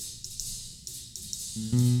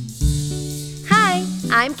Hi,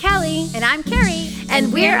 I'm Kelly. And I'm Carrie.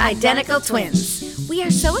 And we're identical twins. We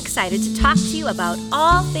are so excited to talk to you about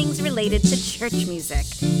all things related to church music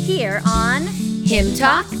here on Hymn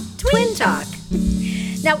Talk, Twin Talk.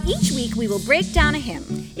 Now, each week we will break down a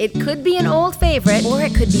hymn. It could be an old favorite, or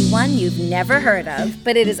it could be one you've never heard of.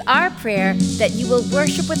 But it is our prayer that you will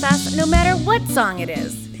worship with us no matter what song it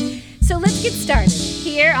is. So let's get started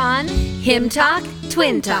here on Hymn Talk,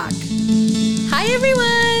 Twin Talk. Hi, everyone.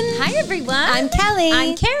 Hi, everyone. I'm Kelly.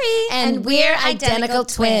 I'm Carrie. And we're identical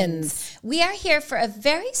twins. We are here for a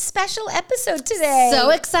very special episode today. So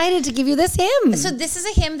excited to give you this hymn. So this is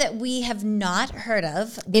a hymn that we have not heard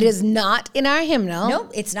of. It is not in our hymnal.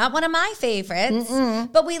 Nope, it's not one of my favorites.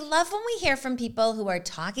 But we love when we hear from people who are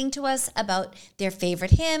talking to us about their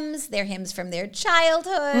favorite hymns, their hymns from their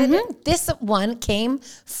childhood. This one came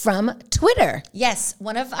from Twitter. Yes,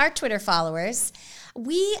 one of our Twitter followers.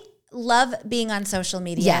 We love being on social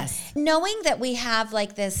media. Yes. Knowing that we have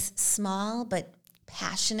like this small but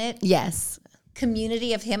passionate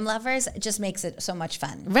community of hymn lovers just makes it so much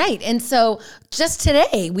fun. Right. And so just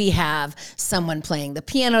today we have someone playing the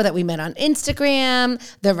piano that we met on Instagram.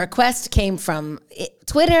 The request came from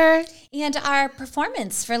Twitter. And our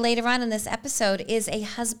performance for later on in this episode is a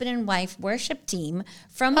husband and wife worship team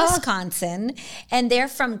from Wisconsin. And they're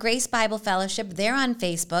from Grace Bible Fellowship. They're on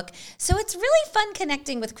Facebook. So it's really fun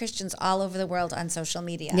connecting with Christians all over the world on social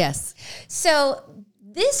media. Yes. So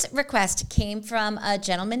this request came from a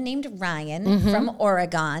gentleman named Ryan from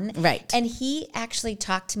Oregon. Right. And he actually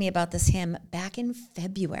talked to me about this hymn back in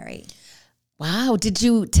February. Wow. Did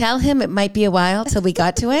you tell him it might be a while till we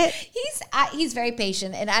got to it? He's very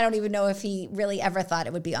patient, and I don't even know if he really ever thought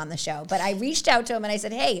it would be on the show. But I reached out to him and I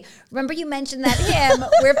said, hey, remember you mentioned that hymn?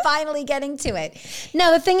 We're finally getting to it.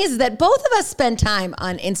 Now, the thing is that both of us spend time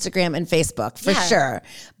on Instagram and Facebook for sure.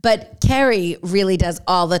 But Carrie really does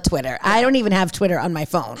all the Twitter. Yeah. I don't even have Twitter on my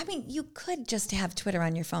phone. I mean, you could just have Twitter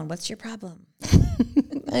on your phone. What's your problem?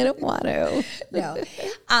 I don't want to. No.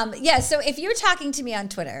 So if you're talking to me on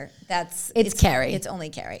Twitter, it's Carrie. It's only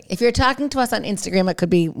Carrie. If you're talking to us on Instagram, it could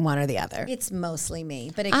be one or the other. It's mostly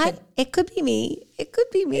me, but it could be me. It could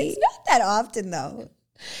be me. It's not that often, though.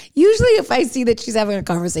 Usually if I see that she's having a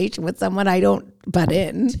conversation with someone, I don't butt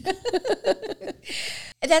in.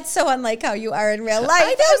 That's so unlike how you are in real life.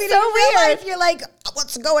 I know, in so real weird. life, you're like,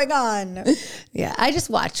 what's going on? Yeah, I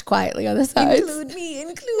just watch quietly on the sides. Include me.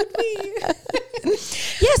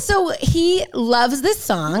 Yeah, so he loves this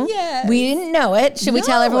song. Yes. We didn't know it. Should we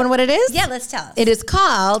tell everyone what it is? Yeah, let's tell us. It is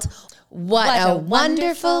called What a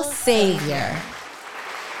Wonderful Savior.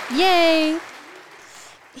 Yay.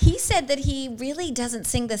 He said that he really doesn't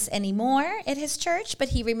sing this anymore at his church, but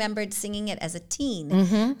he remembered singing it as a teen.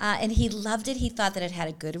 And he loved it. He thought that it had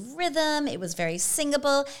a good rhythm. It was very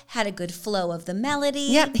singable, had a good flow of the melody.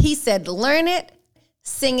 Yep. He said, learn it,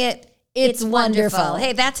 sing it. It's wonderful.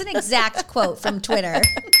 Hey, that's an exact quote from Twitter.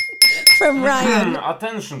 From Ryan.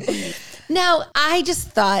 Attention, please. Now, I just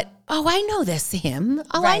thought, I know this hymn.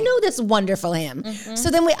 I know this wonderful hymn. So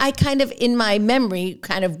then I kind of, in my memory,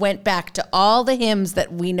 kind of went back to all the hymns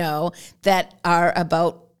that we know that are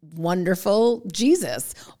about wonderful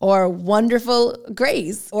Jesus or wonderful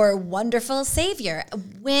grace. Or wonderful Savior.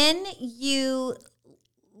 When you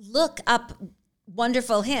look up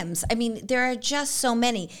wonderful hymns, I mean, there are just so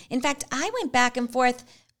many. In fact, I went back and forth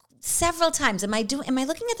several times. Am I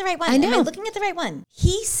looking at the right one? I know. Am I looking at the right one?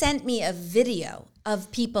 He sent me a video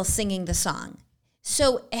of people singing the song.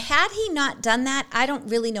 So had he not done that, I don't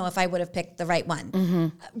really know if I would have picked the right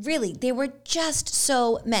one. Really, there were just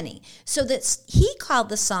so many. So that he called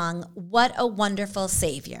the song What a Wonderful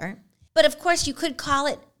Savior. But of course, you could call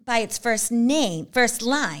it by its first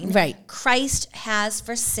line. Right. Christ has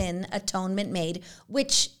for sin atonement made,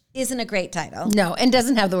 which isn't a great title. No, and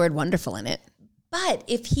doesn't have the word wonderful in it. But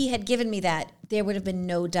if he had given me that, there would have been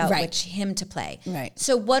no doubt which hymn to play. Right.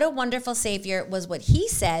 So What a Wonderful Savior was what he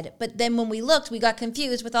said, but then when we looked, we got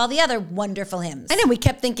confused with all the other wonderful hymns. I know, we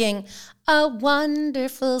kept thinking, a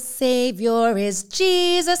wonderful Savior is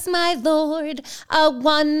Jesus, my Lord, a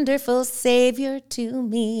wonderful Savior to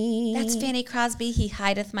me. That's Fanny Crosby, He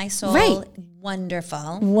Hideth My Soul. Right.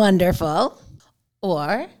 Wonderful. Wonderful.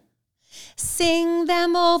 Or, sing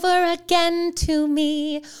them over again to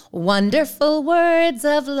me, wonderful words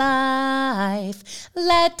of life.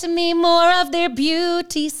 Let me more of their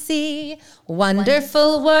beauty see,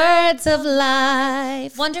 wonderful words of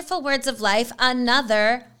life. Wonderful Words of Life,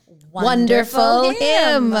 another wonderful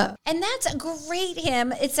hymn. And that's a great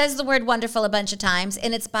hymn. It says the word wonderful a bunch of times,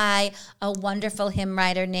 and it's by a wonderful hymn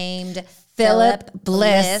writer named Philip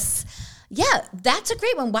Bliss. Yeah, that's a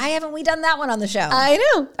great one. Why haven't we done that one on the show? I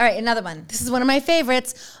know. All right, another one. This is one of my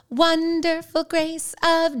favorites. Wonderful grace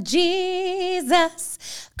of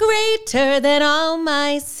Jesus, greater than all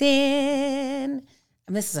my sin.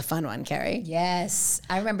 And this is a fun one, Carrie. Yes.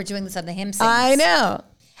 I remember doing this on the hymn sings. I know.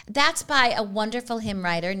 That's by a wonderful hymn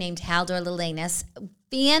writer named Haldor Lilanus.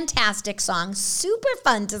 Fantastic song, super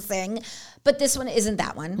fun to sing, but this one isn't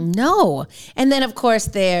that one. No. And then, of course,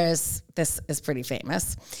 this is pretty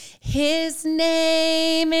famous. His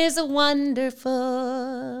name is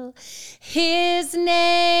wonderful. His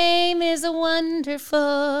name is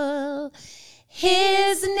wonderful.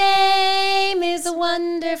 His name is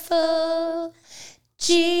wonderful.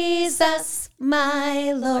 Jesus,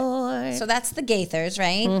 my Lord. So that's the Gaithers,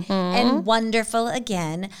 right? And wonderful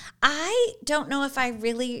again. I don't know if I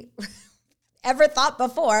really ever thought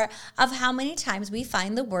before of how many times we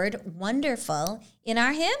find the word wonderful in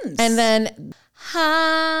our hymns. And then,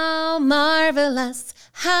 how marvelous,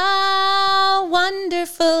 how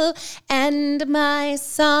wonderful, and my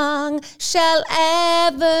song shall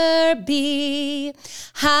ever be.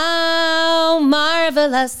 How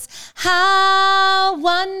marvelous, how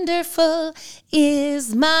wonderful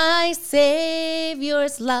is my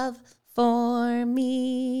Savior's love for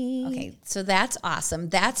me. Okay, so that's awesome.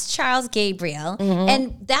 That's Charles Gabriel.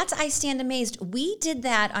 And that's I Stand Amazed. We did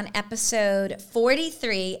that on episode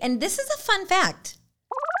 43. And this is a fun fact.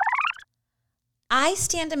 I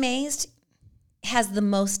Stand Amazed has the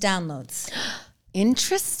most downloads.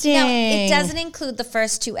 Interesting. Now, it doesn't include the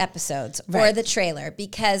first 2 episodes or the trailer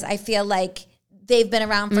because I feel like they've been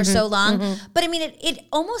around for so long. But I mean, it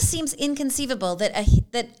almost seems inconceivable that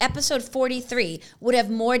that episode 43 would have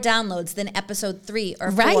more downloads than episode 3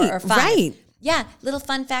 or 4 or 5. Right. Yeah, little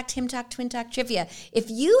fun fact, Hymn Talk, Twin Talk trivia.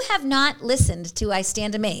 If you have not listened to I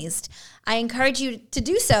Stand Amazed, I encourage you to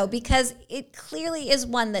do so because it clearly is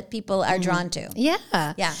one that people are drawn to. Yeah.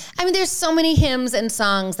 Yeah. I mean, there's so many hymns and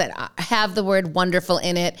songs that have the word wonderful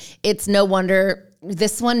in it. It's no wonder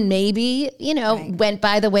this one maybe, went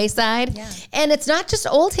by the wayside. Yeah. And it's not just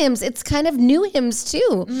old hymns, it's kind of new hymns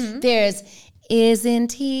too. There's,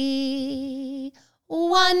 isn't he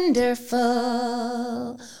wonderful,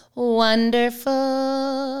 wonderful,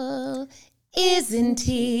 isn't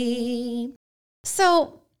he?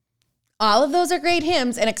 So all of those are great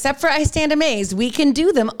hymns, and except for I Stand Amazed, we can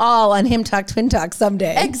do them all on Hymn Talk, Twin Talk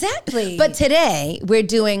someday. Exactly. But today, we're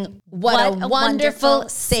doing What a Wonderful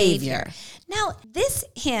Savior. Now, this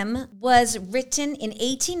hymn was written in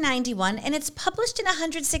 1891, and it's published in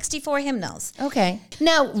 164 hymnals. Okay.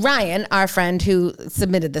 Now, Ryan, our friend who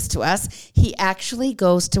submitted this to us, he actually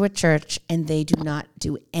goes to a church, and they do not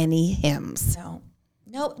do any hymns.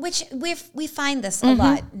 No, which we find this a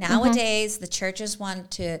lot. Nowadays, the churches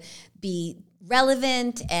want to be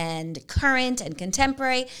relevant and current and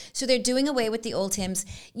contemporary, so they're doing away with the old hymns.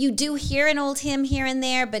 You do hear an old hymn here and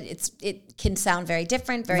there, but it can sound very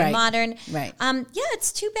different, very modern. Right. Yeah,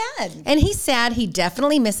 it's too bad. And he's sad. He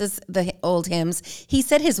definitely misses the old hymns. He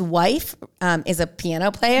said his wife is a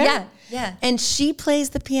piano player. Yeah. And she plays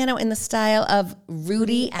the piano in the style of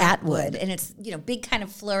Rudy Atwood. And it's, big kind of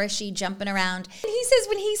flourishy, jumping around. And he says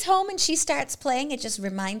when he's home and she starts playing, it just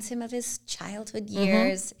reminds him of his childhood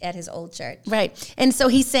years at his old church. Right. And so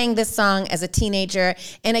he sang this song as a teenager.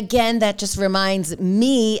 And again, that just reminds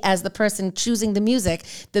me as the person choosing the music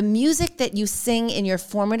that you sing in your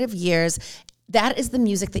formative years, that is the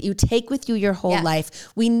music that you take with you your whole life.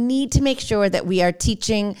 We need to make sure that we are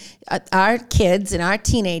teaching our kids and our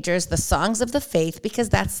teenagers the songs of the faith because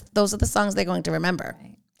those are the songs they're going to remember.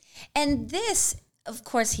 Right. And this, of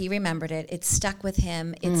course, he remembered it. It stuck with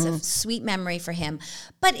him. It's a sweet memory for him.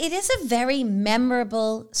 But it is a very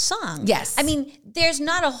memorable song. Yes. I mean, there's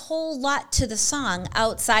not a whole lot to the song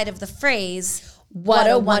outside of the phrase, What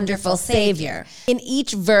a wonderful Savior. In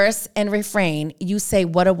each verse and refrain, you say,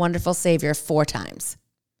 what a wonderful Savior 4 times.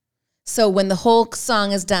 So when the whole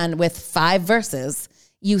song is done with 5 verses,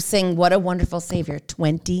 you sing, what a wonderful Savior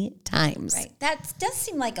 20 times. Right. That does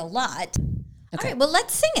seem like a lot. Okay. All right, well,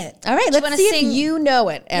 let's sing it. All right, let's see if you know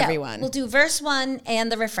it, everyone. We'll do verse 1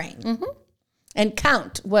 and the refrain. And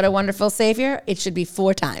count, what a wonderful Savior. It should be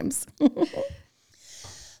 4 times.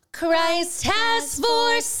 Christ has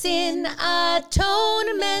for sin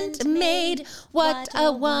atonement made. What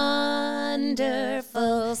a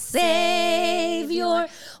wonderful Savior.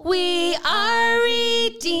 We are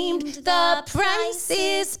redeemed. The price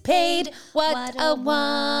is paid. What a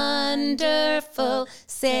wonderful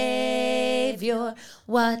Savior.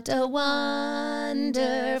 What a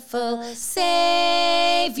wonderful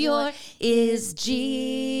Savior is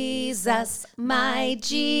Jesus, my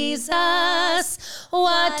Jesus.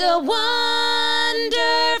 What a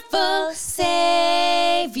wonderful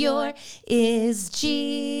Savior is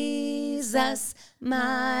Jesus,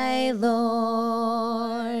 my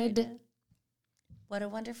Lord. What a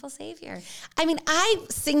wonderful Savior. I mean, I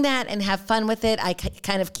sing that and have fun with it. I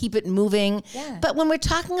kind of keep it moving. Yeah. But when we're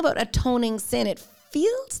talking about atoning sin, it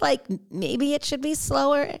feels like maybe it should be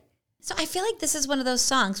slower. So I feel like this is one of those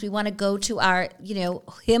songs we want to go to our,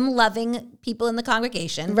 hymn-loving people in the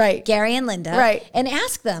congregation, Right. Gary and Linda, Right. and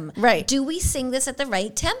ask them, Right. do we sing this at the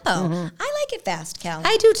right tempo? I like it fast, Cal.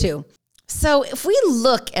 I do too. So if we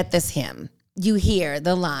look at this hymn, you hear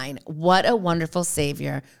the line, "What a wonderful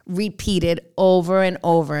Savior," repeated over and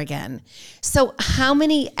over again. So how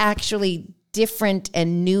many actually different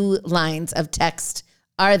and new lines of text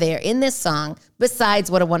are there in this song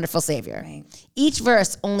besides "What a wonderful Savior"? Right. Each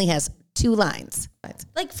verse only has 2 lines.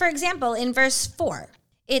 Like, for example, in verse 4,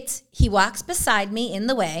 it's, he walks beside me in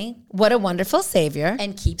the way What a wonderful Savior.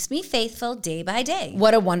 and keeps me faithful day by day.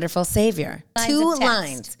 What a wonderful Savior. Lines 2 of text.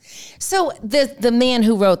 lines. So the man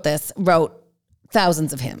who wrote this wrote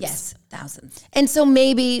thousands of hymns. Yes, thousands. And so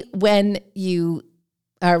maybe when you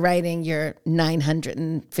are writing your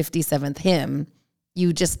 957th hymn,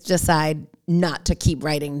 you just decide not to keep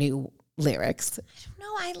writing new lyrics. No,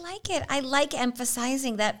 I like it. I like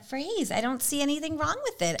emphasizing that phrase. I don't see anything wrong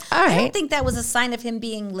with it. All I right. don't think that was a sign of him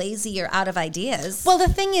being lazy or out of ideas. Well, the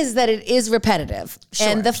thing is that it is repetitive.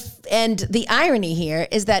 Sure. And the irony here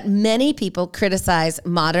is that many people criticize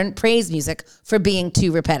modern praise music for being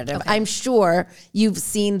too repetitive. Okay. I'm sure you've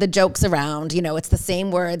seen the jokes around, it's the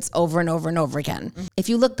same words over and over and over again. Mm-hmm. If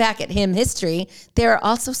you look back at hymn history, there are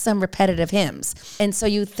also some repetitive hymns. And so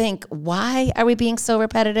you think, why are we being so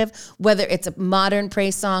repetitive? Whether it's a modern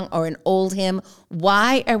praise song or an old hymn,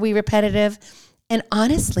 why are we repetitive? And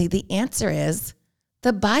honestly, the answer is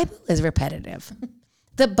the Bible is repetitive.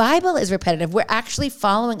 The Bible is repetitive. We're actually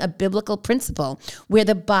following a biblical principle where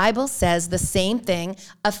the Bible says the same thing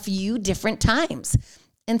a few different times.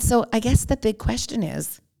 And so I guess the big question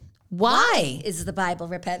is, why? Is the Bible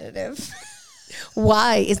repetitive?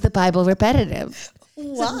 Why is the Bible repetitive?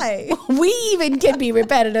 Why? We even can be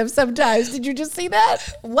repetitive sometimes. Did you just see that?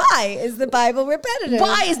 Why is the Bible repetitive?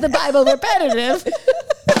 Why is the Bible repetitive?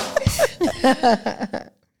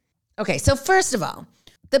 Okay, so first of all,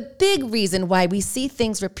 the big reason why we see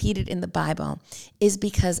things repeated in the Bible is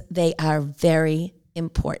because they are very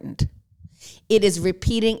important. It is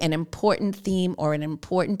repeating an important theme or an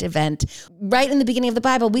important event. Right in the beginning of the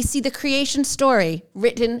Bible, we see the creation story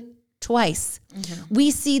written twice. Mm-hmm.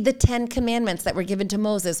 We see the 10 commandments that were given to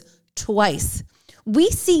Moses twice. We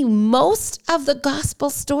see most of the gospel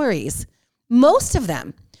stories, most of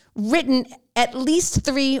them, written at least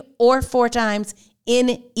 3 or 4 times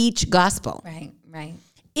in each gospel. Right.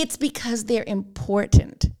 It's because they're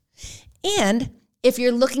important. And if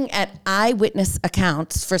you're looking at eyewitness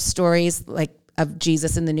accounts for stories like of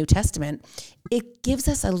Jesus in the New Testament, it gives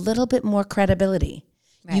us a little bit more credibility.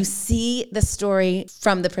 Right. You see the story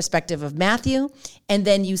from the perspective of Matthew, and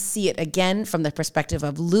then you see it again from the perspective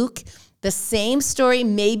of Luke. The same story,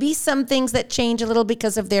 maybe some things that change a little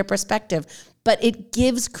because of their perspective, but it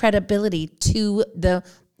gives credibility to the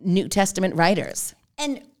New Testament writers.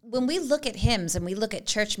 And when we look at hymns and we look at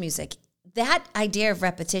church music, that idea of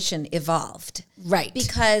repetition evolved. Right.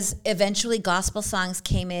 Because eventually gospel songs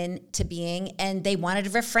came into being and they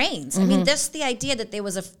wanted refrains. Mm-hmm. I mean, just the idea that there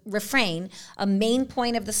was a refrain, a main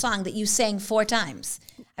point of the song that you sang 4 times.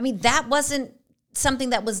 I mean, that wasn't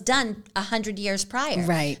something that was done 100 years prior.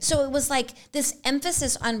 Right. So it was like this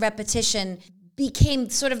emphasis on repetition became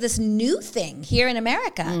sort of this new thing here in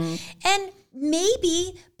America. And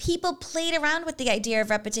maybe people played around with the idea of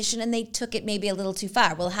repetition and they took it maybe a little too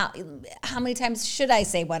far. Well, how many times should I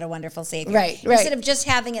say "What a wonderful Savior"? Right. Instead of just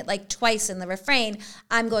having it like twice in the refrain,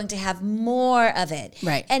 I'm going to have more of it.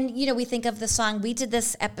 Right. And, we think of the song, we did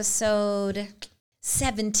this episode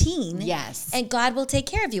 17. Yes. And God will take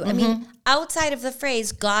care of you. Mm-hmm. I mean, outside of the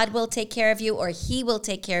phrase, God will take care of you or he will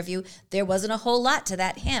take care of you, there wasn't a whole lot to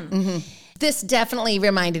that hymn. Mm-hmm. This definitely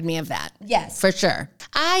reminded me of that. Yes. For sure.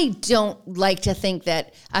 I don't like to think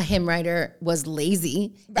that a hymn writer was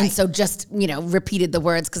lazy and so just, repeated the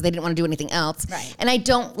words because they didn't want to do anything else. Right. And I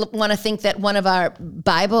don't want to think that one of our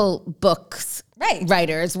Bible books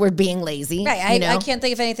writers were being lazy. Right. I can't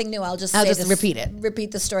think of anything new. I'll just repeat it. Repeat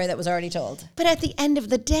the story that was already told. But at the end of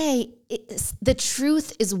the day, the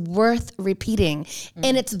truth is worth repeating.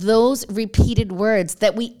 And it's those repeated words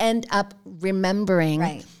that we end up remembering.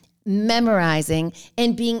 Right. memorizing,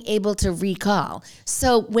 and being able to recall.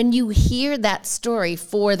 So when you hear that story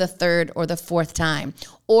for the third or the fourth time,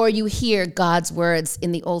 or you hear God's words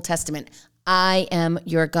in the Old Testament, I am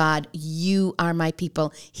your God, you are my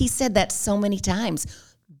people. He said that so many times.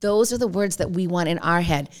 Those are the words that we want in our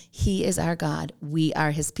head. He is our God. We are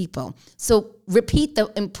his people. So repeat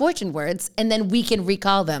the important words, and then we can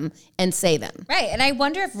recall them and say them. Right. And I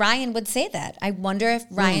wonder if Ryan would say that. I wonder if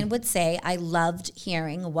Ryan would say, I loved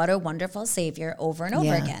hearing what a wonderful Savior over and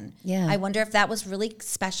over again. Yeah. I wonder if that was really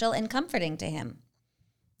special and comforting to him.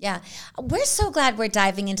 Yeah. We're so glad we're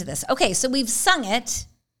diving into this. Okay, so we've sung it.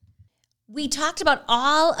 We talked about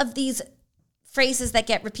all of these phrases that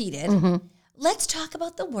get repeated. Mm-hmm. Let's talk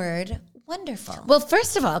about the word wonderful. Well,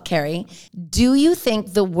 first of all, Carrie, do you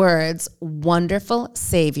think the words wonderful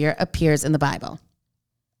Savior appears in the Bible?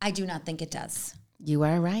 I do not think it does. You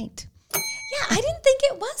are right. Yeah, I didn't think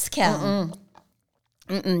it was, Kel.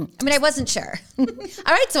 I mean, I wasn't sure. All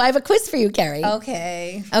right, so I have a quiz for you, Carrie.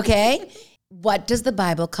 Okay. Okay. What does the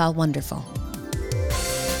Bible call wonderful?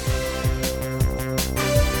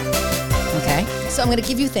 Okay. So I'm going to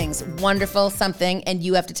give you things, wonderful, something, and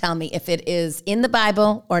you have to tell me if it is in the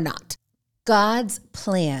Bible or not. God's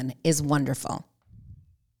plan is wonderful.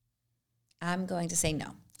 I'm going to say no.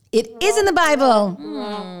 It is in the Bible.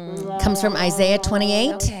 Comes from Isaiah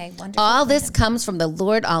 28. Okay, wonderful. All this comes from the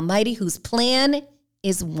Lord Almighty, whose plan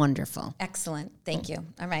is wonderful. Excellent. Thank you.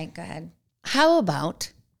 All right, go ahead. How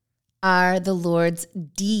about, are the Lord's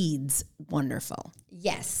deeds wonderful?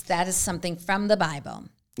 Yes, that is something from the Bible.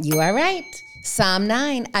 You are right. Psalm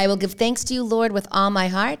 9, I will give thanks to you, Lord, with all my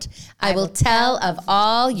heart. I will tell of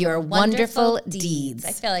all your wonderful deeds.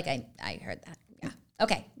 I feel like I heard that. Yeah.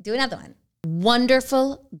 Okay, do another one.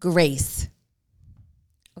 Wonderful grace.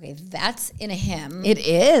 Okay, that's in a hymn. It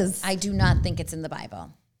is. I do not think it's in the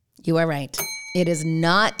Bible. You are right. It is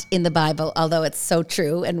not in the Bible, although it's so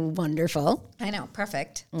true and wonderful. I know,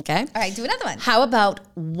 perfect. Okay. All right, do another one. How about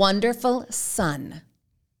wonderful son?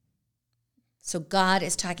 So God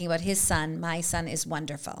is talking about his son. My son is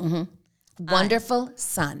wonderful. Mm-hmm. Wonderful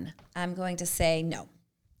son. I'm going to say no.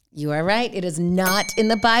 You are right. It is not in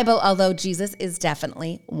the Bible, although Jesus is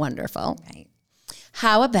definitely wonderful. Right.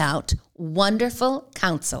 How about wonderful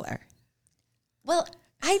counselor? Well,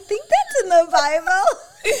 I think that's in the Bible.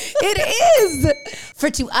 It is.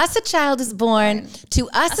 For to us a child is born, to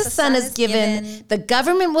us a son is given. The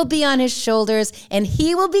government will be on his shoulders, and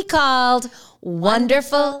he will be called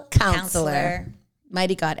Wonderful Counselor.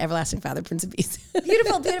 Mighty God, everlasting Father, Prince of Peace.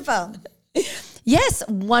 Beautiful, beautiful. Yes,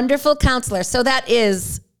 wonderful counselor. So that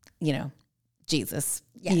is, Jesus,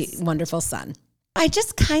 Yes. the wonderful son. I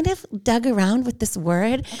just kind of dug around with this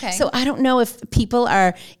word. Okay. So I don't know if people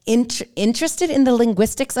are interested in the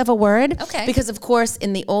linguistics of a word. Okay. Because, of course,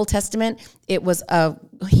 in the Old Testament, it was a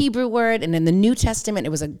Hebrew word, and in the New Testament, it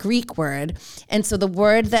was a Greek word. And so the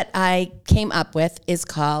word that I came up with is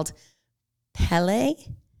called Pele.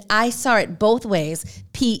 I saw it both ways,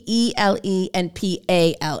 P-E-L-E and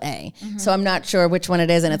P-A-L-A. Mm-hmm. So I'm not sure which one it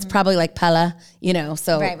is, and it's probably like Pella,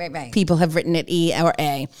 so Right. people have written it E or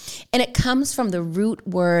A. And it comes from the root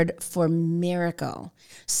word for miracle.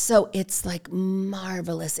 So it's like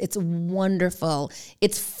marvelous, it's wonderful,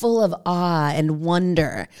 it's full of awe and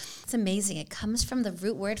wonder. It's amazing. It comes from the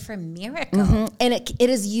root word for miracle. Mm-hmm. And it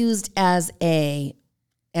is used as an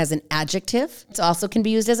adjective. It also can be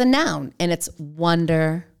used as a noun, and it's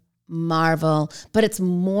wonder, marvel, but it's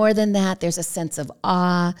more than that. There's a sense of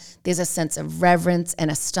awe. There's a sense of reverence and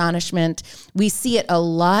astonishment. We see it a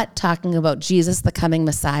lot talking about Jesus, the coming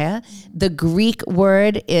Messiah. The Greek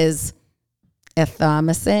word is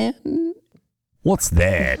ethamasin. What's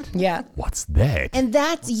that? Yeah. What's that? And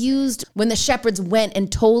that's used when the shepherds went and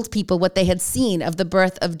told people what they had seen of the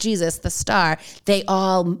birth of Jesus, the star. They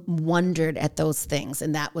all wondered at those things,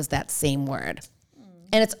 and that was that same word.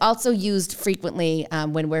 And it's also used frequently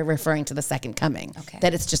when we're referring to the second coming,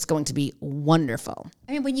 that it's just going to be wonderful.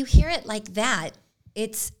 I mean, when you hear it like that,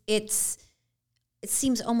 it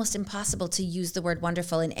seems almost impossible to use the word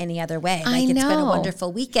wonderful in any other way. I It's been a know.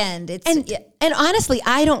 wonderful weekend. And honestly,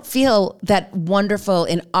 I don't feel that wonderful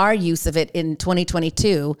in our use of it in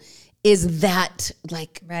 2022 is that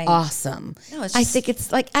Right. awesome. No, it's I just- think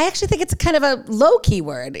it's I actually think it's kind of a low key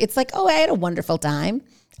word. It's like, oh, I had a wonderful time.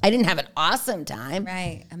 I didn't have an awesome time.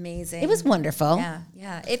 Right, amazing. It was wonderful.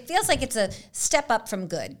 Yeah. It feels like it's a step up from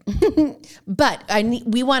good. But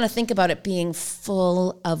we want to think about it being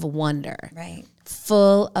full of wonder. Right.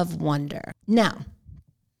 Full of wonder. Now,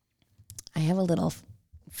 I have a little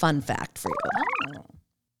fun fact for you.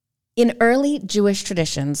 In early Jewish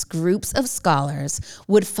traditions, groups of scholars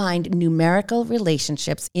would find numerical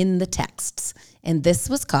relationships in the texts, and this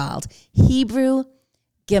was called Hebrew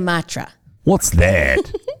Gematria. What's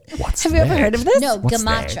that? What's Have you ever heard of this? No, What's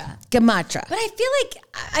Gematria. that? Gematria. But I feel like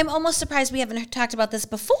I'm almost surprised we haven't talked about this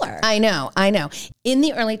before. I know. In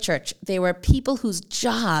the early church, there were people whose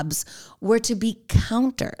jobs were to be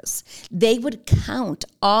counters. They would count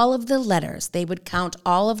all of the letters. They would count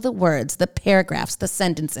all of the words, the paragraphs, the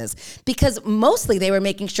sentences, because mostly they were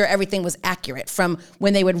making sure everything was accurate from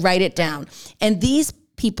when they would write it down. And these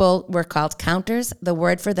people were called counters. The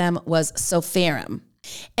word for them was sopherim.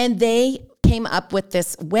 And they came up with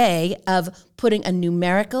this way of putting a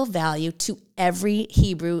numerical value to every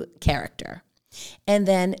Hebrew character. And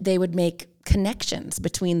then they would make connections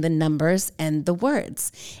between the numbers and the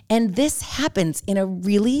words. And this happens in a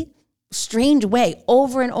really strange way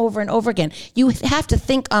over and over and over again. You have to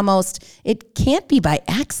think almost, it can't be by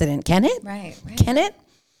accident, can it? Right. Can it?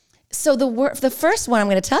 So the first one I'm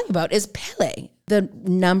going to tell you about is Pele. The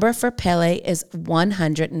number for Pele is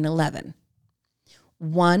 111.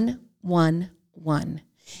 111.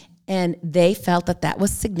 And they felt that that was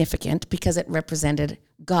significant because it represented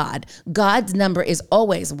God. God's number is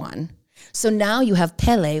always 1. So now you have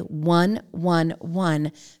Pele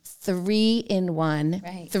 111, 3 in 1,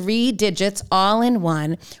 Right. 3 digits all in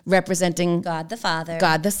 1, representing God the Father,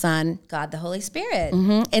 God the Son. God the Holy Spirit.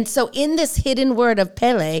 And so in this hidden word of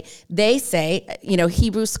Pele, they say,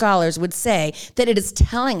 Hebrew scholars would say that it is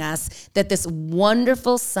telling us that this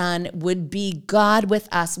wonderful Son would be God with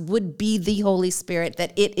us, would be the Holy Spirit,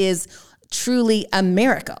 that it is truly a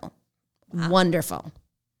miracle. Wow. Wonderful.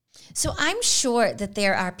 So I'm sure that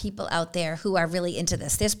there are people out there who are really into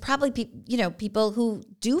this. There's probably people who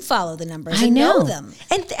do follow the numbers and know them.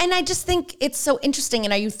 And I just think it's so interesting.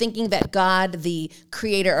 And are you thinking that God, the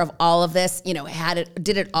creator of all of this,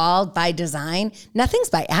 did it all by design? Nothing's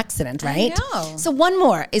by accident, right? I know. So one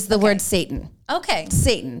more is the word Satan. Okay.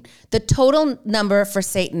 Satan. The total number for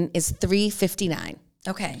Satan is 359.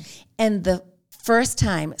 Okay. And the first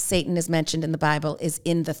time Satan is mentioned in the Bible is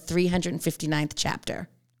in the 359th chapter.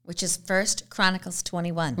 Which is 1 Chronicles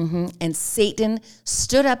 21. And Satan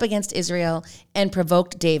stood up against Israel and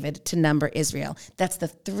provoked David to number Israel. That's the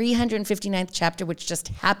 359th chapter, which just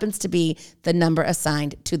happens to be the number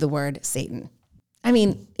assigned to the word Satan. I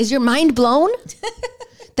mean, is your mind blown?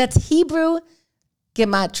 That's Hebrew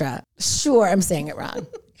Gematria. Sure, I'm saying it wrong.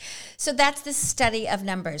 So that's the study of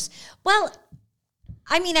numbers. Well,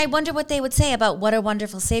 I mean, I wonder what they would say about "What a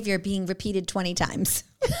Wonderful Savior" being repeated 20 times.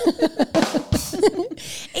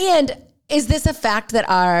 And is this a fact that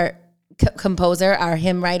our composer, our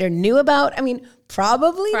hymn writer, knew about? I mean,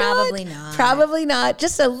 probably not. Probably not.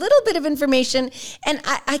 Just a little bit of information. And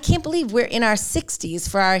I can't believe we're in our 60s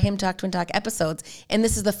for our Hymn Talk, Twin Talk episodes, and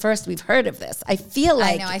this is the first we've heard of this. I feel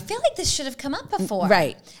like this should have come up before.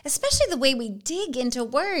 Right. Especially the way we dig into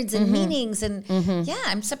words and meanings. And yeah,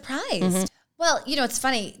 I'm surprised. Well, it's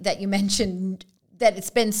funny that you mentioned that it's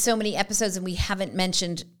been so many episodes and we haven't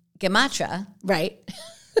mentioned Gematria. Right.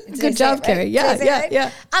 Good job, Carrie. Yeah. We haven't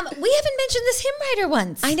mentioned this hymn writer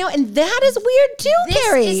once. I know, and that is weird too,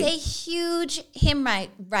 Carrie. This is a huge hymn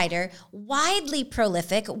writer, widely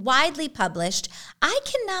prolific, widely published. I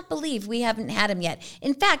cannot believe we haven't had him yet.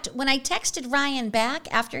 In fact, when I texted Ryan back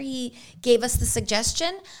after he gave us the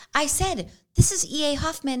suggestion, I said, "This is E.A.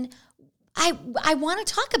 Hoffman. I want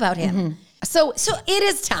to talk about him." So it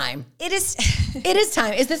is time. It is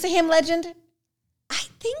time. Is this a hymn legend? I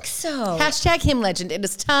think so. Hashtag hymn legend. It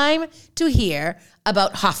is time to hear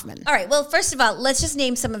about Hoffman. All right. Well, first of all, let's just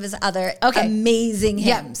name some of his other amazing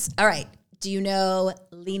hymns. All right. Do you know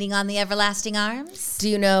 "Leaning on the Everlasting Arms"? Do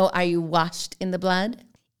you know "Are You Washed in the Blood"?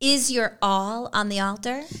 "Is Your All on the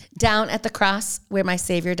Altar"? "Down at the Cross Where My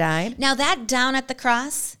Savior Died"? Now that "Down at the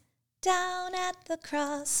Cross,"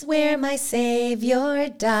 where my Savior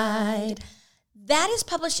died. That is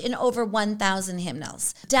published in over 1,000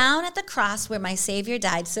 hymnals. "Down at the Cross Where My Savior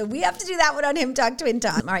Died." So we have to do that one on Hymn Talk, Twin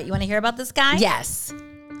Talk. All right, you want to hear about this guy? Yes.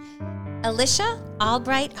 Elisha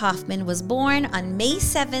Albright Hoffman was born on May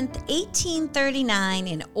 7th, 1839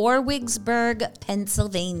 in Orwigsburg,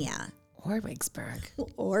 Pennsylvania. Orwigsburg.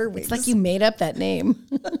 Orwigs. It's like you made up that name.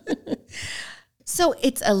 So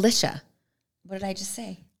it's Elisha. What did I just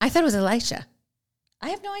say? I thought it was Elisha. I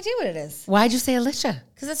have no idea what it is. Why'd you say Elisha?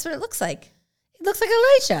 Because that's what it looks like. It looks like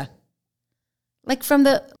Elisha. Like from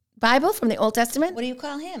the Bible, from the Old Testament? What do you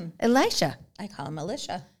call him? Elisha. I call him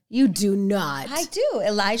Elisha. You do not. I do.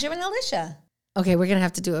 Elijah and Elisha. Okay, we're going to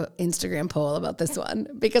have to do an Instagram poll about this one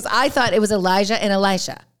because I thought it was Elijah and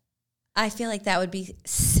Elisha. I feel like that would be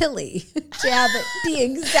silly to have it be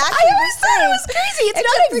exactly the same. It was crazy. It's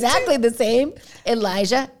not exactly the same.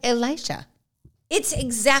 Elijah, Elisha. It's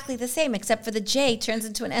exactly the same, except for the J turns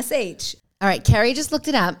into an SH. All right, Carrie just looked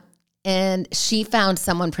it up, and she found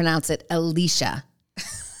someone pronounce it Elisha.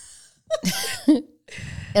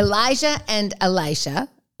 Elijah and Elisha,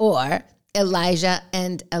 or Elijah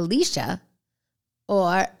and Elisha,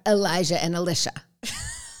 or Elijah and Elisha.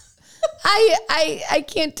 I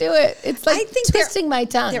can't do it. It's like twisting my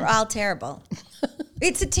tongue. They're all terrible.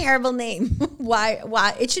 It's a terrible name.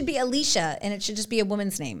 Why? It should be Alicia, and it should just be a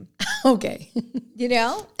woman's name. Okay. You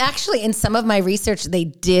know? Actually, in some of my research, they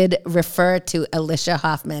did refer to Alicia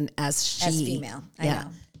Hoffman as she. As female. I know.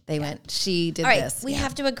 They went, she did All right, this. we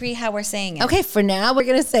have to agree how we're saying it. Okay, for now, we're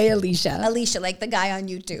going to say Alicia. Alicia, like the guy on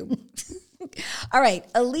YouTube. All right,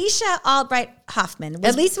 Alicia Albright Hoffman.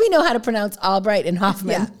 At least we know how to pronounce Albright and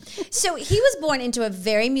Hoffman. Yeah. So he was born into a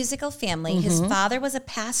very musical family. His father was a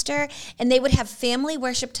pastor, and they would have family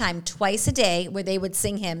worship time twice a day where they would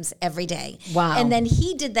sing hymns every day. Wow. And then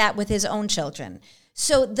he did that with his own children.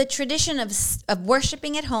 So the tradition of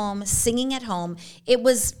worshiping at home, singing at home, it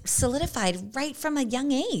was solidified right from a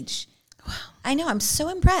young age. Wow. I know, I'm so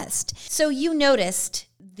impressed. So you noticed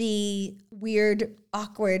the weird,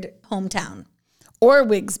 awkward hometown.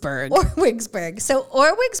 Orwigsburg. Orwigsburg. So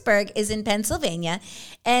Orwigsburg is in Pennsylvania,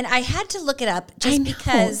 and I had to look it up just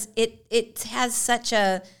because it has such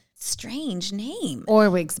a strange name.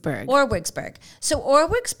 Orwigsburg. Orwigsburg. So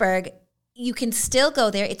Orwigsburg, you can still go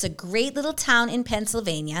there. It's a great little town in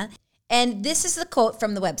Pennsylvania, and this is the quote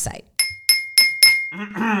from the website.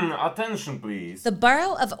 Attention, please. The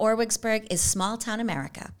borough of Orwigsburg is small town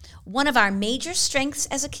America. One of our major strengths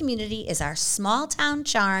as a community is our small town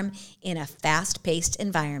charm in a fast-paced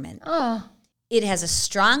environment. Oh. It has a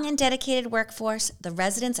strong and dedicated workforce. The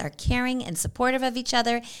residents are caring and supportive of each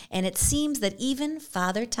other, and it seems that even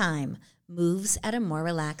Father Time moves at a more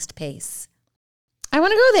relaxed pace. I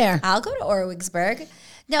want to go there. I'll go to Orwigsburg.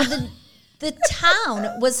 Now, the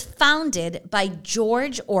town was founded by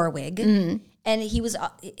George Orwig, and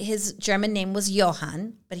his German name was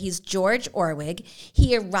Johann, but he's George Orwig.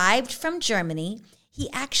 He arrived from Germany. He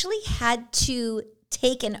actually had to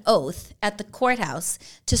take an oath at the courthouse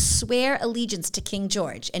to swear allegiance to King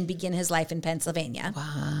George and begin his life in Pennsylvania.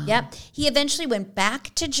 Wow. Yep. He eventually went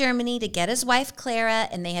back to Germany to get his wife Clara,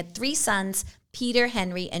 and they had 3 sons, Peter,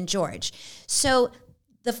 Henry, and George. So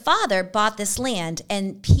the father bought this land,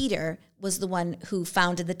 and Peter was the one who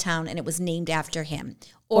founded the town, and it was named after him.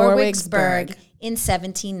 Orwigsburg in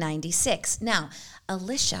 1796. Now,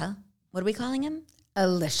 Alicia, what are we calling him?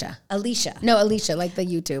 Alicia. Alicia. No, Alicia, like the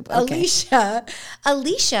YouTube. Okay.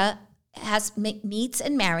 Alicia meets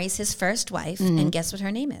and marries his first wife, and guess what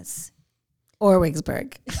her name is?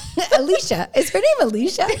 Orwigsburg. Alicia. Is her name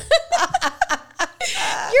Alicia?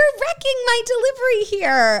 You're wrecking my delivery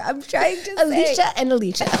here. I'm trying to say. Alicia and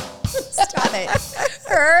Alicia. Stop it.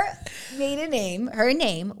 Her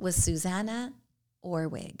name was Susanna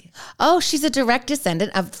Orwig. Oh, she's a direct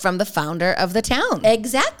descendant from the founder of the town.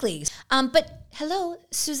 Exactly. But hello,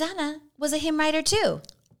 Susanna was a hymn writer too.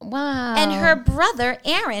 Wow. And her brother,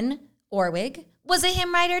 Aaron Orwig, was a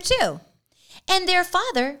hymn writer too. And their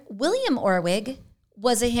father, William Orwig,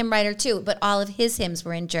 was a hymn writer too, but all of his hymns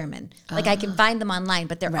were in German. Like I can find them online,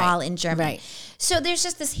 but they're all in German. Right. So there's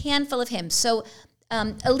just this handful of hymns. So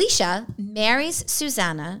Alicia marries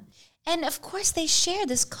Susanna, and of course they share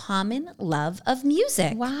this common love of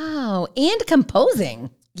music. Wow. And composing.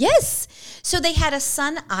 Yes. So they had a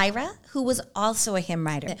son, Ira, who was also a hymn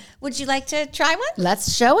writer. Would you like to try one?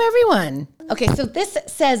 Let's show everyone. Okay, so this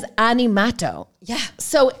says animato. Yeah.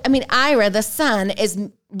 So, I mean, Ira, the son, is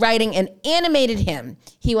writing an animated hymn.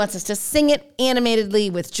 He wants us to sing it animatedly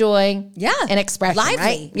with joy and expression, lively.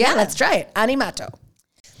 right? Yeah, let's try it. Animato.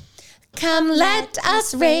 Come, let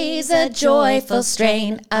us raise a joyful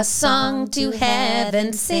strain, a song to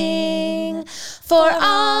heaven sing. For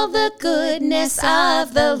all the goodness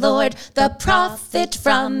of the Lord, the prophet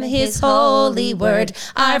from his holy word,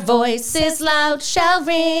 our voices loud shall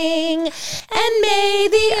ring. And may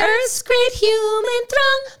the earth's great human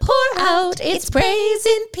throng pour out its praise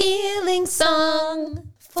in pealing song.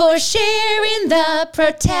 For share in the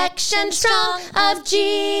protection strong of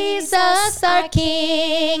Jesus our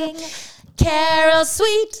King. Carol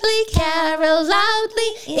sweetly, carol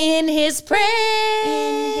loudly in his praise.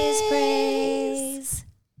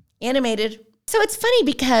 Animated. So it's funny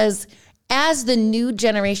because as the new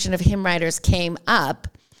generation of hymn writers came up,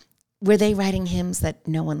 were they writing hymns that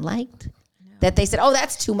no one liked? That they said, oh,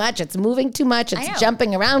 that's too much. It's moving too much. It's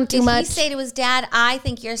jumping around too much. Did he say to his dad, I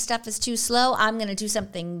think your stuff is too slow. I'm going to do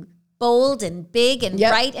something bold and big and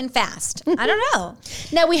Yep. bright and fast. I don't know.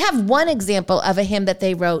 Now we have one example of a hymn that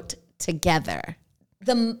they wrote together.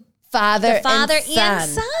 The Father father and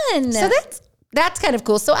son. So that's kind of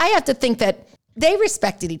cool. So I have to think that they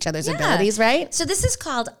respected each other's abilities, right? So this is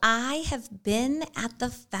called I Have Been at the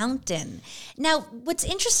Fountain. Now, what's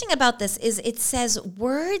interesting about this is it says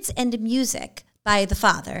words and music by the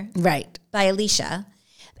father, Right. by Alicia,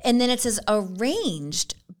 and then it says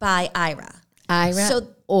arranged by Ira. Ira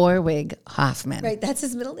Orwig Hoffman. Right, that's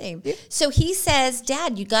his middle name. So he says,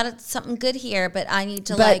 Dad, you got something good here, but I need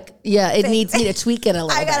to it needs me to tweak it a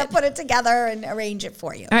little I got to bit. put it together and arrange it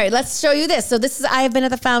for you. All right, let's show you this. So this is I Have Been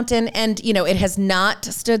at the Fountain, and it has not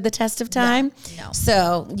stood the test of time. No.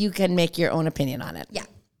 So you can make your own opinion on it. Yeah.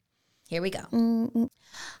 Here we go.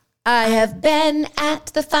 I have been at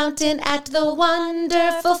the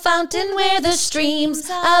wonderful fountain where the streams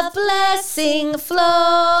of blessing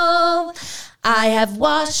flow. I have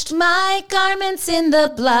washed my garments in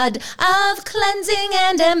the blood of cleansing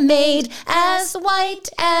and am made as white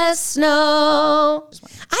as snow.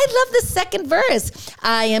 I love the second verse.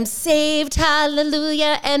 I am saved,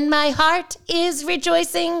 hallelujah, and my heart is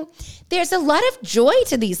rejoicing. There's a lot of joy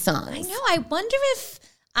to these songs. I know. I wonder if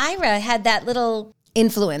Ira had that little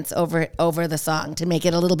Influence over the song to make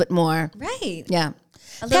it a little bit more, right. yeah,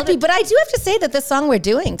 little peppy. bit- But I do have to say that the song we're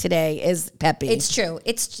doing today is peppy. It's true.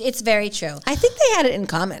 It's very true. I think they had it in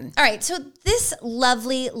common. All right. So this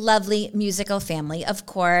lovely, lovely musical family, of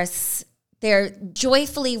course, they're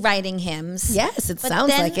joyfully writing hymns. Yes, it But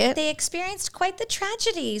sounds then like it. they experienced quite the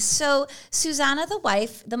tragedy. So Susanna, the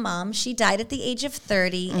wife, the mom, she died at the age of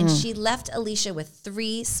 30, and she left Alicia with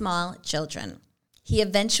 3 small children. He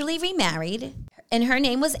eventually remarried, and her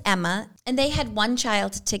name was Emma, and they had 1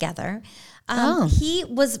 child together.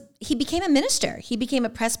 He became a minister. He became a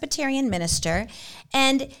Presbyterian minister,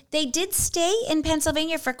 and they did stay in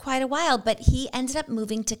Pennsylvania for quite a while, but he ended up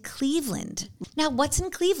moving to Cleveland. Now, what's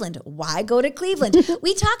in Cleveland? Why go to Cleveland?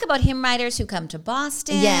 We talk about hymn writers who come to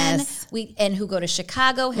Boston, Yes. and who go to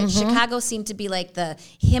Chicago. Chicago seemed to be like the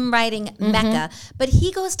hymn writing mecca, but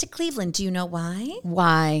he goes to Cleveland. Do you know why?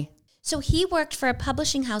 Why? So he worked for a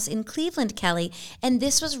publishing house in Cleveland, Kelly, and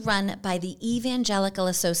this was run by the Evangelical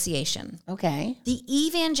Association. Okay. The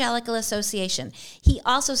Evangelical Association. He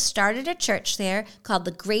also started a church there called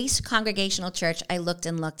the Grace Congregational Church. I looked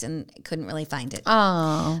and couldn't really find it.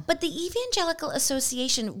 Oh. But the Evangelical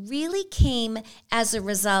Association really came as a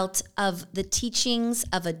result of the teachings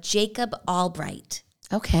of a Jacob Albright,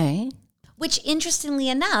 Okay. which interestingly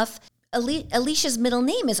enough, Alicia's middle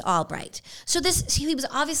name is Albright. So he was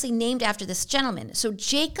obviously named after this gentleman. So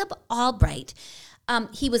Jacob Albright,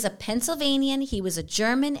 he was a Pennsylvanian, he was a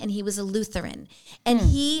German, and he was a Lutheran. And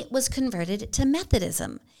he was converted to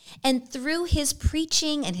Methodism. And through his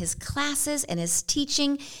preaching and his classes and his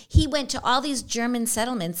teaching, he went to all these German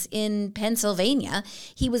settlements in Pennsylvania.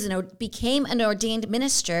 He became an ordained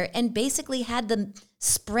minister and basically had them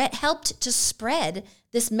helped to spread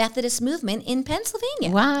this Methodist movement in Pennsylvania.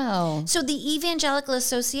 Wow. So the Evangelical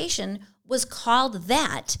Association was called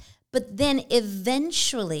that, but then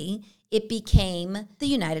eventually it became the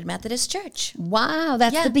United Methodist Church. Wow.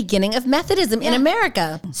 That's Yeah. the beginning of Methodism in Yeah.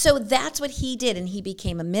 America. So that's what he did, and he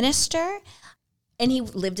became a minister, and he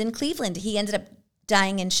lived in Cleveland. He ended up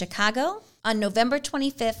dying in Chicago on November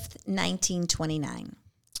 25th, 1929.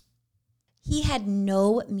 He had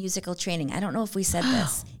no musical training. I don't know if we said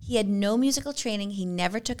this. He had no musical training. He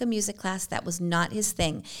never took a music class. That was not his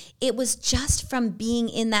thing. It was just from being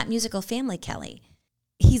in that musical family, Kelly.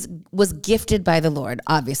 He was gifted by the Lord,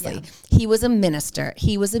 obviously. Yeah. He was a minister.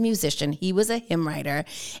 He was a musician. He was a hymn writer.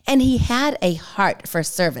 And he had a heart for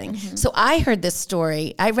serving. So I read this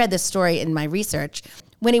story in my research.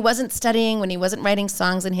 When he wasn't studying, when he wasn't writing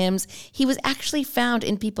songs and hymns, he was actually found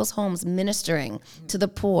in people's homes ministering to the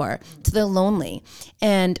poor, to the lonely,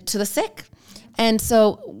 and to the sick. And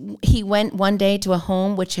so he went one day to a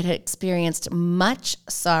home which had experienced much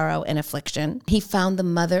sorrow and affliction. He found the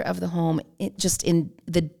mother of the home just in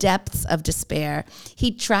the depths of despair.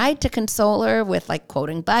 He tried to console her with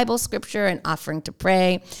quoting Bible scripture and offering to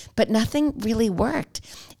pray, but nothing really worked.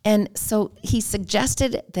 And so he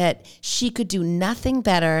suggested that she could do nothing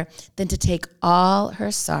better than to take all her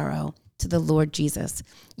sorrow to the Lord Jesus.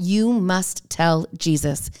 You must tell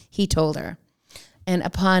Jesus, he told her. And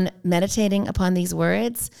upon meditating upon these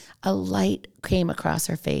words, a light came across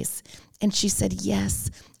her face. And she said, yes,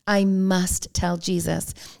 I must tell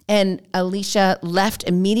Jesus. And Alicia left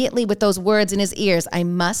immediately with those words in his ears, I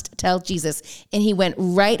must tell Jesus. And he went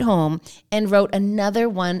right home and wrote another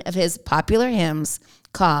one of his popular hymns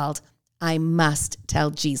called I Must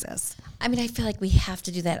Tell Jesus. I mean, I feel like we have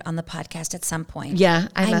to do that on the podcast at some point. Yeah,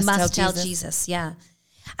 I must tell tell Jesus. Yeah.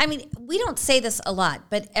 I mean, we don't say this a lot,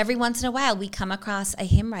 but every once in a while we come across a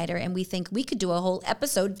hymn writer and we think we could do a whole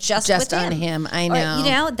episode just with on him. I know. Or,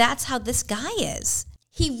 you know, that's how this guy is.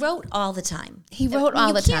 He wrote all the time. He wrote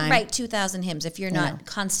all the time. You can't write 2,000 hymns if you're not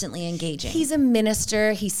constantly engaging. He's a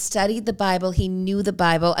minister. He studied the Bible. He knew the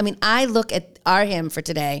Bible. I mean, I look at our hymn for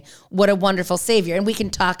today, What a Wonderful Savior. And we can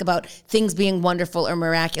talk about things being wonderful or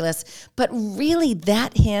miraculous. But really,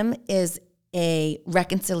 that hymn is a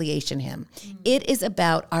reconciliation hymn. It is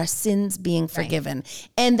about our sins being forgiven. Right.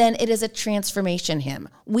 And then it is a transformation hymn.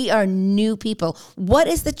 We are new people. What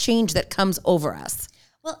is the change that comes over us?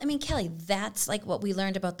 Well, I mean, Kelly, that's like what we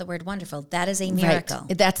learned about the word wonderful. That is a miracle.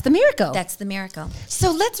 Right. That's the miracle. That's the miracle.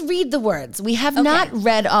 So let's read the words. We have not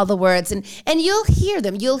read all the words, and you'll hear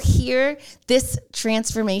them. You'll hear this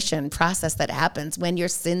transformation process that happens when your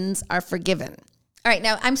sins are forgiven. All right,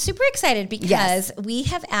 now I'm super excited because we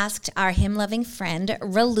have asked our hymn-loving friend,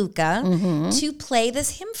 Raluca, to play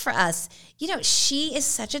this hymn for us. You know, she is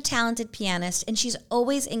such a talented pianist, and she's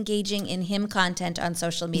always engaging in hymn content on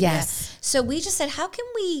social media. Yes. So we just said, how can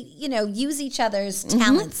we, use each other's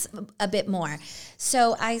talents a bit more?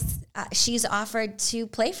 So she's offered to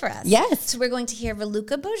play for us. Yes. So we're going to hear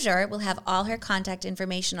Raluca Beaujour. We'll have all her contact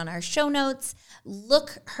information on our show notes.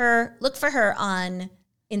 Look for her on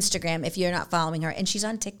Instagram if you're not following her. And she's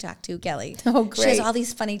on TikTok too, Kelly. Oh, great. She has all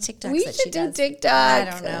these funny TikToks We that should she does. do TikTok. I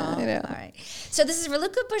don't know. I know. All right. So this is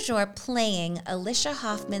Raluca Beaujour playing Alicia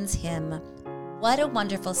Hoffman's hymn, What a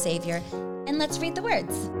Wonderful Savior. And let's read the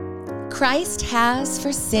words. Christ has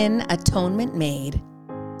for sin atonement made.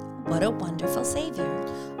 What a wonderful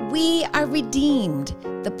Savior. We are redeemed.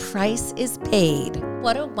 The price is paid.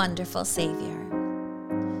 What a wonderful Savior.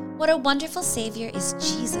 What a wonderful Savior is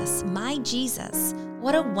Jesus, my Jesus.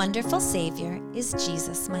 What a wonderful Savior is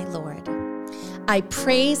Jesus, my Lord. I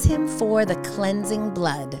praise him for the cleansing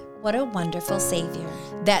blood What a wonderful Savior.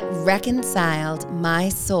 that reconciled my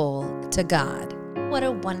soul to God. What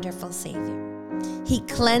a wonderful Savior. He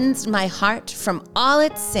cleansed my heart from all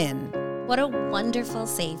its sin, What a wonderful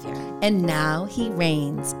Savior. and now he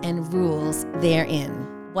reigns and rules therein.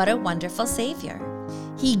 What a wonderful Savior.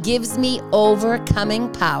 He gives me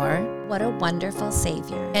overcoming power What a wonderful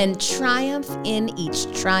Savior. and triumph in each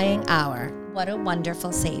trying hour. What a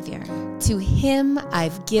wonderful Savior. To him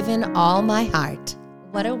I've given all my heart.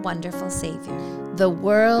 What a wonderful Savior. The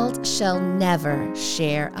world shall never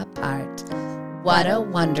share a part. What a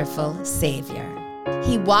wonderful Savior.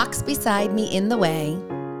 He walks beside me in the way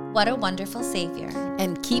What a wonderful Savior.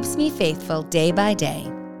 and keeps me faithful day by day.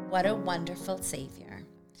 What a wonderful Savior.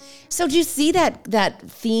 So do you see that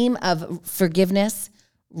theme of forgiveness,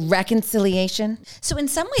 reconciliation? So in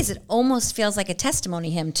some ways, it almost feels like a testimony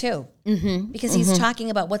hymn too, because he's talking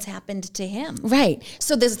about what's happened to him. Right.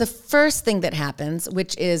 So there's the first thing that happens,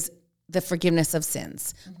 which is the forgiveness of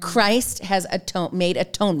sins. Christ has made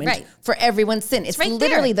atonement for everyone's sin. It's right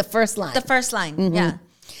literally there. the first line. The first line, yeah.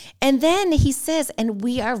 And then he says, and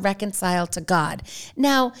we are reconciled to God.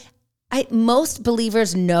 Now, most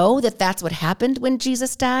believers know that that's what happened when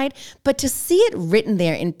Jesus died, but to see it written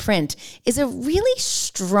there in print is a really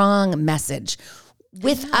strong message.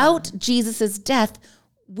 Without Jesus' death,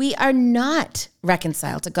 we are not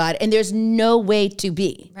reconciled to God, and there's no way to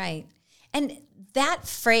be. Right. And that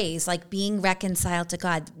phrase, like being reconciled to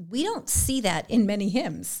God, we don't see that in many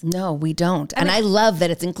hymns. No, we don't. And I love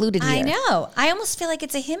that it's included here. I know. I almost feel like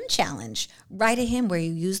it's a hymn challenge. Write a hymn where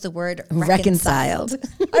you use the word Reconciled.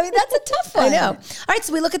 I mean, that's a tough one. I know. All right,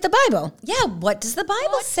 so we look at the Bible. Yeah, what does the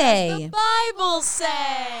Bible say? Bible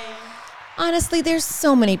say? Honestly, there's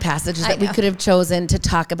so many passages that we could have chosen to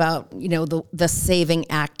talk about, the saving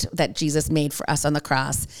act that Jesus made for us on the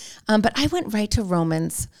cross. But I went right to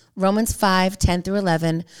Romans 5:10 through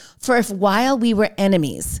 11. For if while we were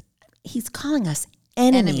enemies, he's calling us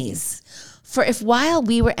enemies. For if while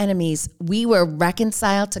we were enemies, we were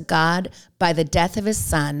reconciled to God by the death of his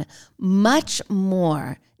son, much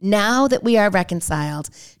more, now that we are reconciled,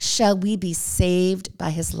 shall we be saved by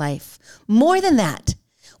his life. More than that,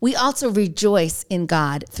 we also rejoice in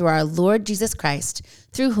God through our Lord Jesus Christ,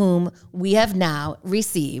 through whom we have now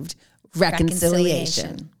received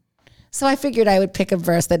reconciliation. So I figured I would pick a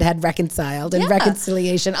verse that had reconciled and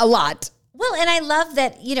reconciliation a lot. Well, and I love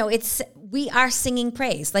that, we are singing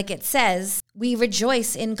praise. Like it says, we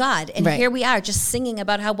rejoice in God. And here we are just singing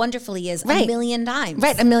about how wonderful he is a million times.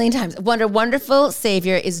 Right, a million times. Wonderful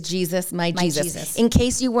Savior is Jesus, my Jesus. In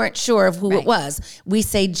case you weren't sure of who it was, we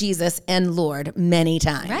say Jesus and Lord many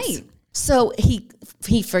times. Right. So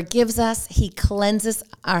he forgives us, he cleanses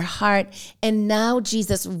our heart, and now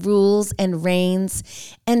Jesus rules and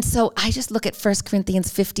reigns. And so I just look at 1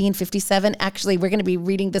 Corinthians 15:57. Actually, we're going to be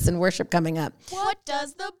reading this in worship coming up. What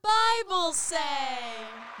does the Bible say?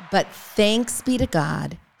 But thanks be to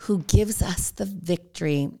God who gives us the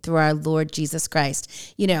victory through our Lord Jesus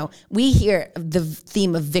Christ. You know, we hear the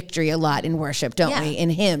theme of victory a lot in worship, don't we? In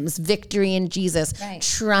hymns, victory in Jesus,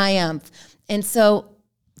 triumph. And so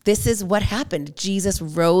this is what happened. Jesus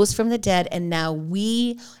rose from the dead, and now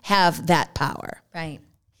we have that power. Right.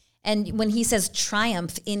 And when he says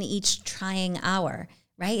triumph in each trying hour,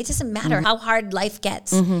 right? It doesn't matter how hard life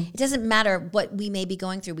gets. It doesn't matter what we may be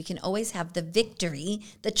going through. We can always have the victory,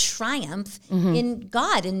 the triumph in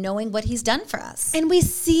God and knowing what he's done for us. And we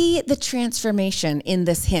see the transformation in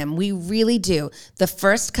this hymn. We really do. The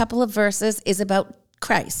first couple of verses is about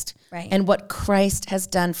Christ and what Christ has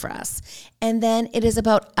done for us. And then it is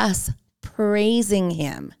about us praising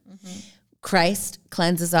him. Christ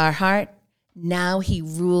cleanses our heart. Now he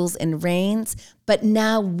rules and reigns, but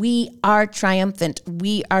now we are triumphant.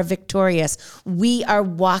 We are victorious. We are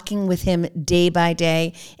walking with him day by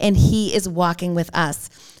day, and he is walking with us.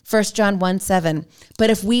 1 John 1:7, but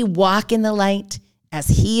if we walk in the light as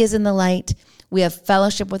he is in the light, we have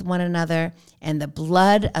fellowship with one another, and the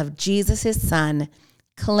blood of Jesus, his son,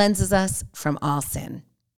 cleanses us from all sin.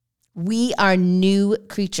 We are new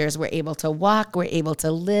creatures. We're able to walk. We're able to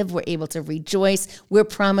live. We're able to rejoice. We're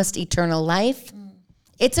promised eternal life.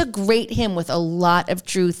 It's a great hymn with a lot of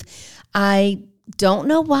truth. I don't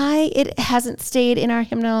know why it hasn't stayed in our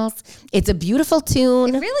hymnals. It's a beautiful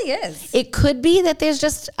tune. It really is. It could be that there's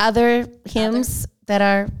just other hymns that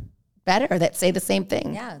are better, that say the same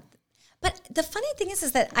thing. Yeah. But the funny thing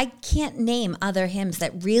is that I can't name other hymns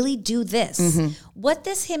that really do this. What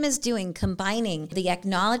this hymn is doing, combining the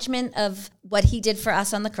acknowledgement of what he did for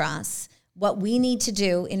us on the cross, what we need to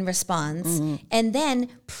do in response, and then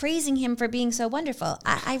praising him for being so wonderful.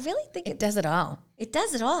 I really think It does it all. it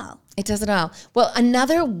does it all. It does it all. Well,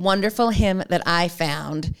 another wonderful hymn that I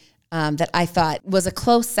found that I thought was a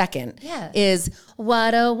close second is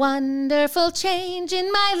what a wonderful change in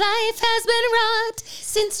my life has been wrought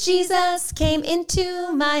since Jesus came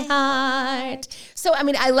into my heart. So, I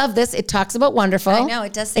mean, I love this. It talks about wonderful. I know,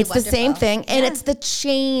 it does say It's the same wonderful. thing. And it's the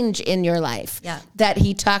change in your life that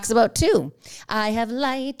he talks about too. I have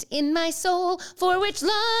light in my soul for which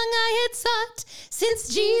long I had sought since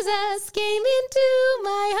Jesus came into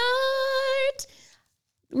my heart.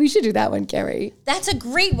 We should do that one, Carrie. That's a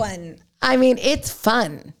great one. I mean, it's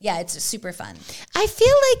fun. Yeah, it's super fun. I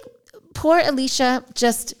feel like poor Alicia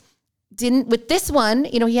just didn't, with this one,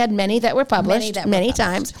 you know, he had many that were published many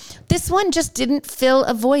times. This one just didn't fill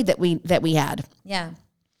a void that we had. Yeah.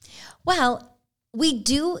 Well, we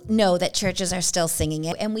do know that churches are still singing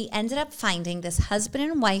it, and we ended up finding this husband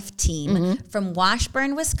and wife team from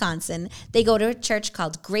Washburn, Wisconsin. They go to a church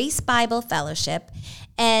called Grace Bible Fellowship,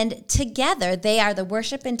 and together they are the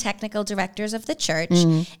worship and technical directors of the church,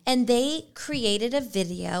 and they created a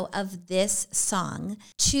video of this song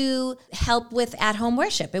to help with at-home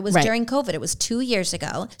worship. It was during COVID. It was 2 years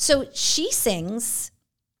ago. So she sings.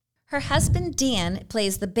 Her husband, Dan,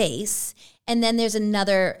 plays the bass, and then there's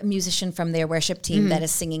another musician from their worship team that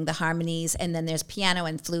is singing the harmonies, and then there's piano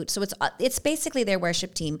and flute. So it's basically their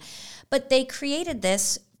worship team. But they created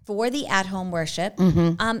this for the at-home worship.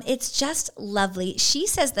 It's just lovely. She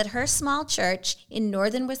says that her small church in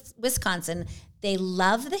northern Wisconsin, they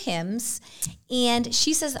love the hymns, and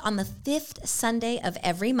she says on the 5th Sunday of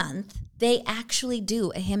every month, they actually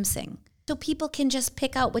do a hymn sing. So people can just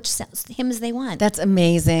pick out which hymns they want. That's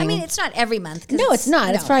amazing. I mean, it's not every month. No, it's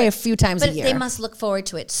not. It's probably a few times a But year. they must look forward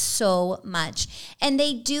to it so much. And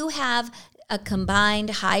they do have a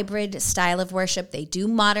combined hybrid style of worship. They do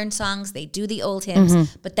modern songs. They do the old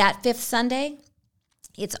hymns. But that 5th Sunday,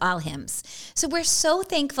 it's all hymns. So we're so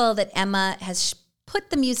thankful that Emma has put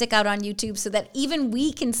the music out on YouTube so that even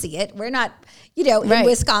we can see it. We're not, in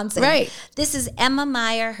Wisconsin. Right. This is Emma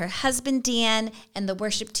Meyer, her husband Dan, and the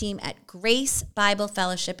worship team at Grace Bible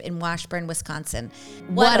Fellowship in Washburn, Wisconsin.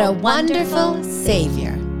 What a wonderful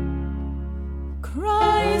Savior.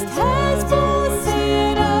 Christ has for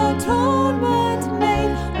sin atonement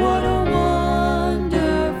made. What a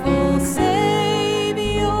wonderful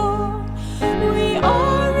Savior. We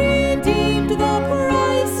are redeemed, the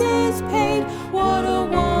price is paid. What a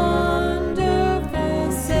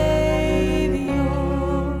wonderful Savior.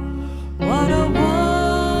 What a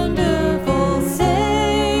wonderful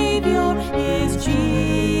Savior is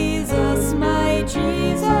Jesus, my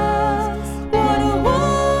Jesus. What a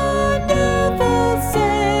wonderful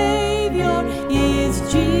Savior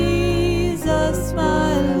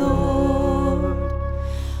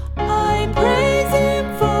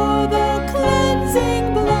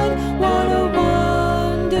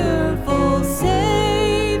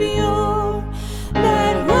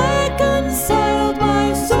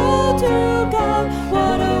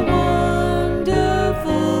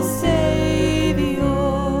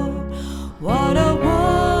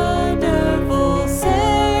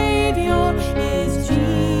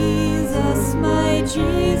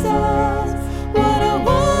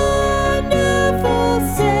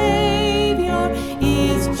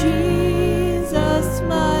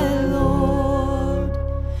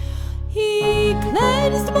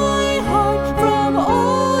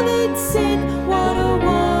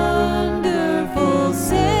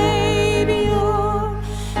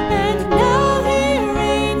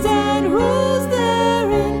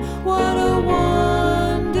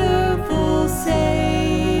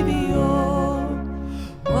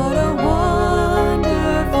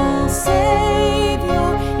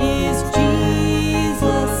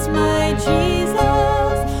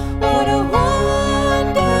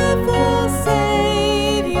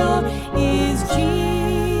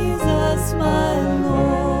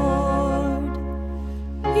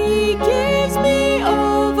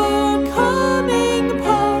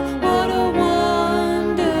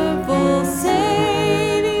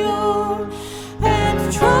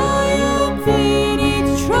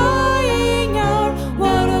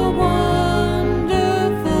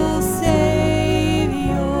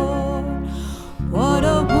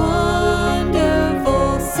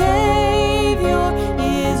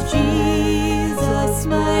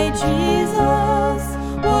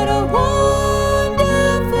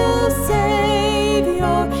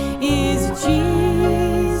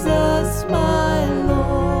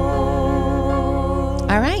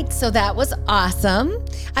So that was awesome.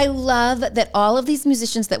 I love that all of these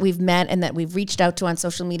musicians that we've met and that we've reached out to on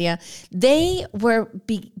social media, they were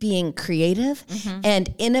being creative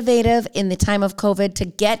and innovative in the time of COVID to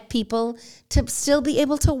get people to still be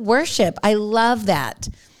able to worship. I love that.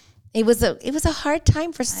 It was a hard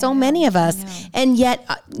time for so many of us. And yet,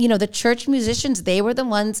 the church musicians, they were the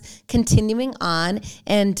ones continuing on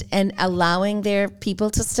and allowing their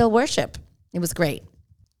people to still worship. It was great.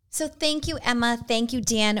 So thank you, Emma. Thank you,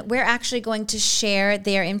 Dan. We're actually going to share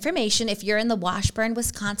their information. If you're in the Washburn,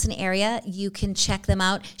 Wisconsin area, you can check them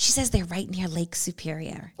out. She says they're right near Lake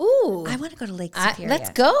Superior. Ooh. I want to go to Lake Superior. Let's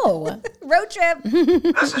go. Road trip.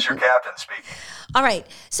 This is your captain speaking. All right.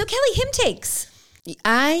 So Kelly, hymn takes.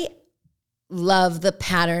 I love the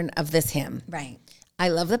pattern of this hymn. Right. I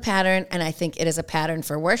love the pattern, and I think it is a pattern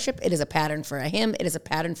for worship. It is a pattern for a hymn. It is a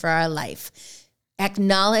pattern for our life.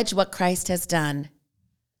 Acknowledge what Christ has done.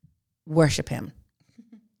 Worship him.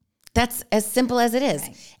 That's as simple as it is.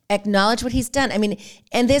 Right. Acknowledge what he's done. I mean,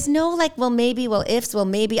 and there's no ifs,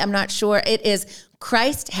 maybe, I'm not sure. It is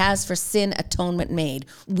Christ has for sin atonement made.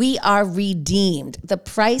 We are redeemed. The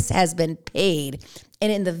price has been paid.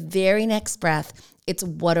 And in the very next breath, it's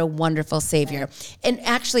what a wonderful Savior. Right. And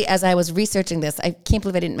actually, as I was researching this, I can't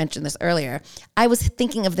believe I didn't mention this earlier. I was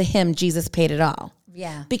thinking of the hymn, Jesus Paid It All.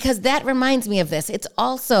 Yeah. Because that reminds me of this. It's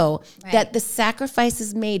also that the sacrifice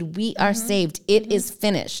is made. We are saved. It is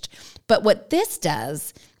finished. But what this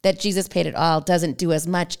does, that Jesus paid it all, doesn't do as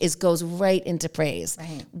much, is goes right into praise.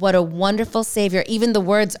 Right. What a wonderful Savior. Even the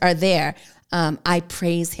words are there. I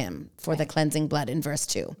praise him for the cleansing blood in verse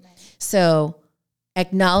 2. Right. So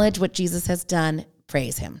acknowledge what Jesus has done.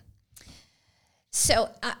 Praise him. So,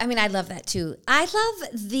 I mean, I love that too. I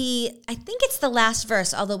think it's the last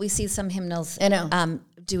verse, although we see some hymnals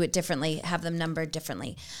do it differently, have them numbered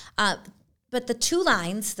differently. But the two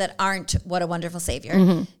lines that aren't what a wonderful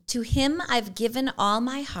Savior, to him I've given all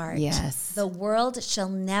my heart. Yes. The world shall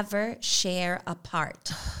never share a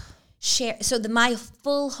part. So my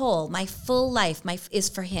full whole, my full life, is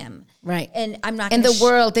for him. Right. And I'm not in the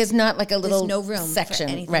world, there's not like a little no room section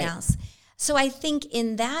for anything else. So I think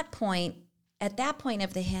at that point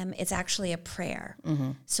of the hymn, it's actually a prayer.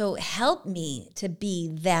 So help me to be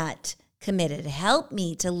that committed. Help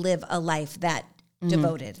me to live a life that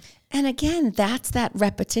devoted. And again, that's that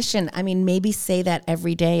repetition. I mean, maybe say that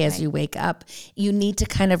every day as you wake up. You need to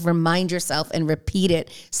kind of remind yourself and repeat it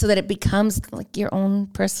so that it becomes like your own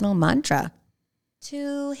personal mantra.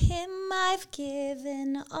 To him I've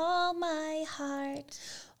given all my heart.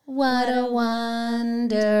 What a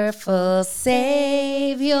wonderful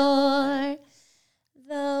Savior.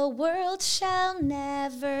 The world shall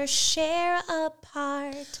never share a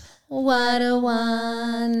part. What a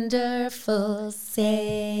wonderful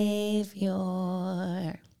Savior.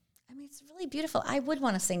 I mean, it's really beautiful. I would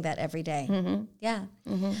want to sing that every day. Yeah.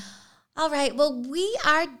 All right. Well, we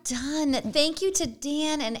are done. Thank you to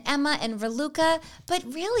Dan and Emma and Raluca. But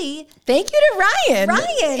really, thank you to Ryan.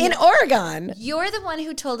 In Oregon. You're the one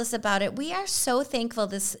who told us about it. We are so thankful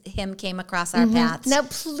this hymn came across our paths. Now,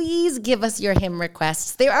 please give us your hymn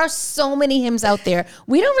requests. There are so many hymns out there.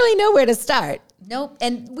 We don't really know where to start. Nope.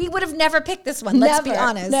 And we would have never picked this one, let's be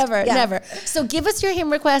honest. Never. So give us your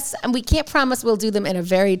hymn requests, and we can't promise we'll do them in a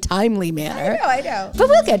very timely manner. I know. But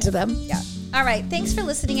we'll get to them. Yeah. All right. Thanks for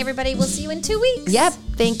listening, everybody. We'll see you in 2 weeks. Yep.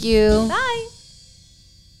 Thank you. Bye.